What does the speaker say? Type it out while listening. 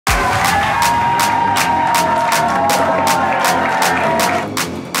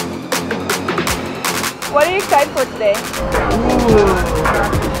score today? Ooh.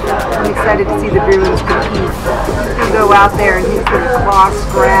 I'm excited to see the Bruins compete. He's going to go out there and he's going to claw,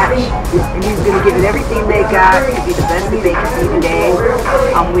 scratch, and he's going to give it everything they got to be the best that they can be today.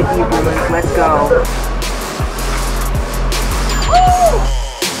 I'm with you, Bruins. Let's go.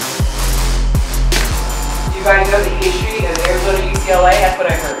 You guys know the history of Arizona UCLA? That's what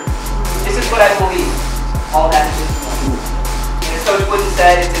I heard. This is what I believe. All that is history. And as Coach Wooden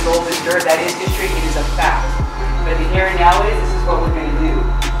said, it's as old as dirt. That is history. It is a fact. But the here and now is, this is what we're going to do.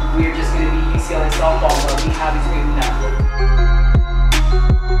 We are just going to be UCLA Softball. What we have is good enough.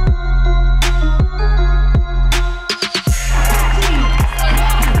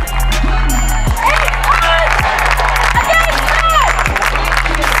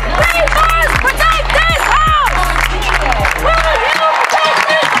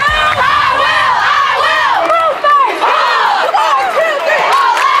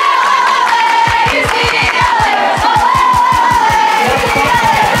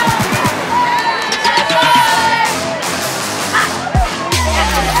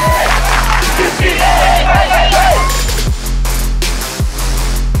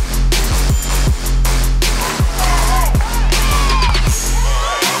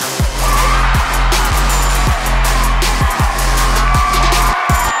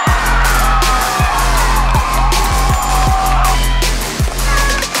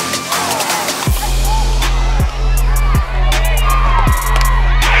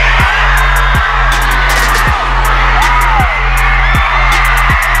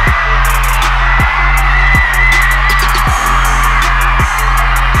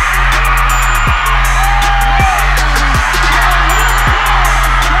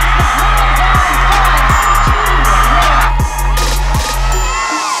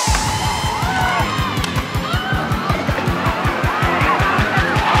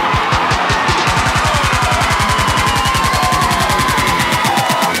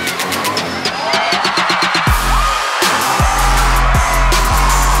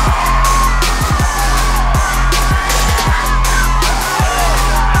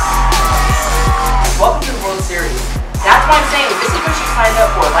 That's why I'm saying this is what you signed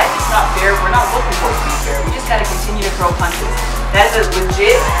up for. Life is not fair. We're not looking for it to be fair. We just got to continue to throw punches. That is a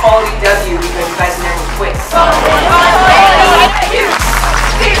legit quality W because you guys never quit.